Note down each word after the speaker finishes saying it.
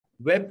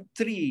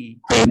Web3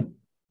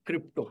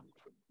 crypto,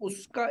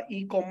 उसका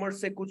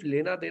e-commerce से कुछ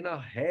लेना देना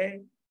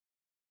है?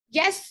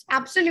 Yes,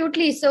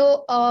 absolutely.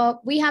 So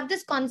we have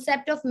this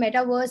concept of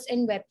metaverse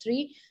in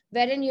Web3,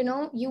 wherein, you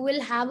know, you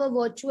will have a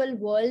virtual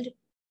world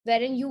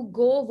wherein you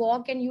go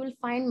walk and you will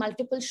find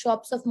multiple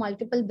shops of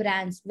multiple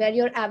brands where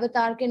your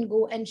avatar can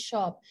go and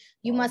shop.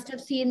 You must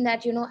have seen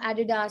that, you know,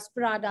 Adidas,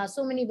 Prada,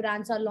 so many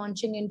brands are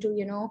launching into,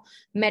 you know,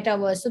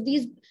 metaverse.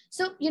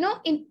 So, you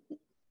know,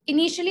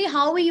 initially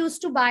how we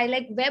used to buy,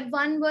 like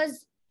Web1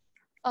 was,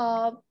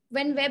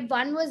 when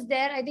Web1 was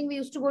there, I think we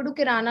used to go to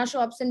Kirana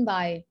shops and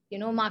buy, you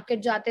know,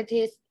 market jate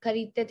the,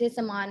 khareedte the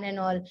saman and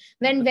all.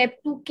 When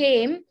Web2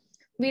 came,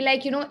 we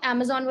like, you know,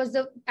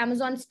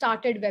 Amazon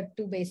started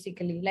Web2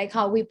 basically, like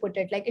how we put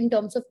it, like in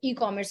terms of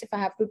e-commerce, if I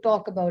have to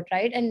talk about,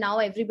 right? And now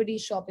everybody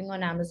is shopping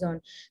on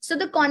Amazon. So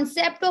the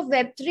concept of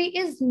Web3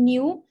 is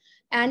new,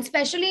 and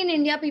especially in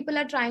India, people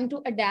are trying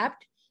to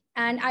adapt.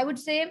 And I would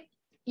say,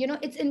 you know,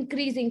 it's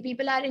increasing.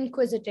 People are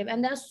inquisitive,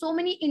 and there are so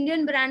many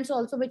Indian brands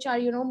also which are,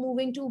 you know,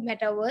 moving to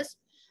metaverse.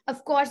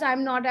 Of course,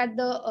 I'm not at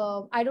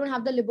the I don't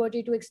have the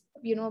liberty to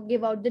you know,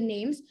 give out the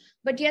names,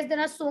 but yes, there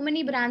are so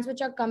many brands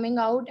which are coming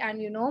out.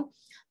 And you know,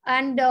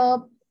 and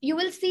you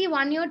will see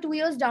 1 year 2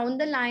 years down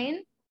the line,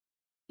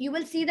 you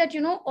will see that,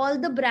 you know, all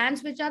the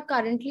brands which are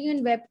currently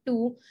in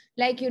Web2,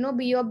 like, you know,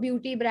 be your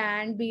beauty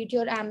brand, be it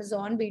your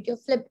Amazon, be it your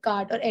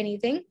Flipkart or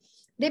anything,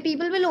 the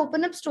people will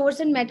open up stores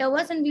in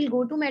metaverse and we'll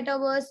go to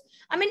metaverse.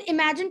 I mean,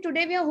 imagine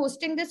today we are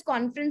hosting this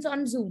conference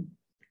on Zoom,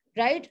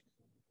 right?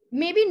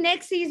 Maybe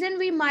next season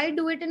we might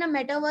do it in a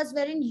metaverse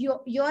wherein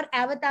your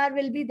avatar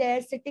will be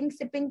there sitting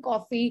sipping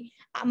coffee,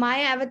 my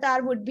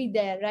avatar would be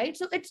there, right?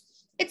 So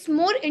it's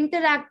more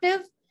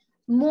interactive,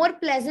 more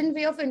pleasant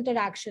way of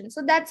interaction.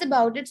 So that's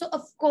about it. So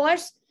of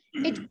course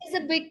it is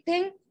a big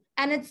thing,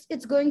 and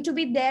it's going to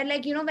be there.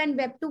 Like, you know, when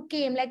Web2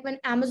 came, like when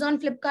Amazon,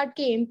 Flipkart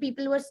came,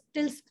 people were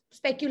still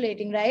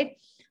speculating, right?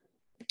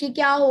 कि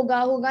क्या होगा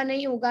होगा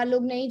नहीं होगा,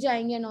 लोग नहीं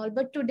जाएंगे and all.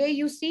 But today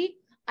you see,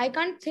 I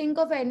can't think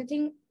of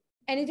anything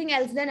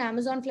else than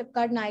Amazon,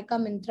 Flipkart, Nykaa,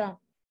 Myntra.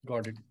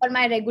 Got it. For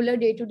my regular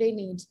day-to-day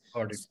needs.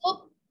 Got it.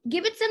 So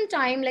give it some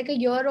time, like a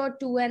year or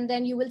two, and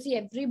then you will see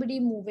everybody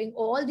moving,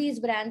 all these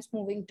brands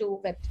moving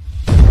to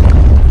Web3.